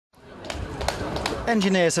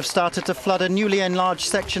Engineers have started to flood a newly enlarged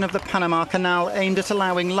section of the Panama Canal aimed at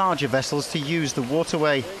allowing larger vessels to use the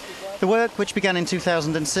waterway. The work, which began in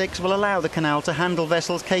 2006, will allow the canal to handle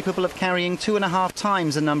vessels capable of carrying 2.5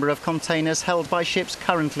 times the number of containers held by ships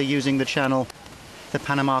currently using the channel. The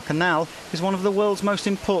Panama Canal is one of the world's most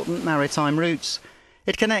important maritime routes.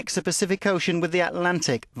 It connects the Pacific Ocean with the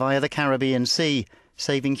Atlantic via the Caribbean Sea,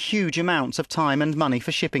 saving huge amounts of time and money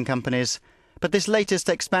for shipping companies. But this latest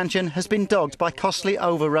expansion has been dogged by costly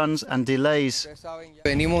overruns and delays.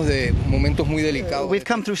 We've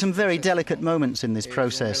come through some very delicate moments in this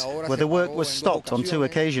process, where the work was stopped on 2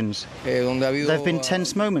 occasions. There have been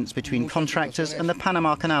tense moments between contractors and the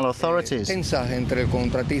Panama Canal authorities.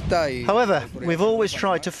 However, we've always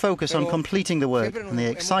tried to focus on completing the work, and the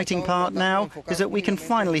exciting part now is that we can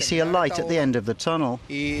finally see a light at the end of the tunnel.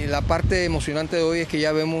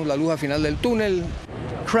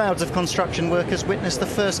 Crowds of construction workers witnessed the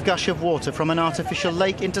first gush of water from an artificial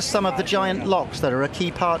lake into some of the giant locks that are a key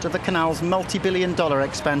part of the canal's multi-billion-dollar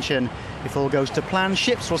expansion. If all goes to plan,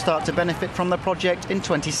 ships will start to benefit from the project in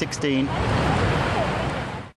 2016.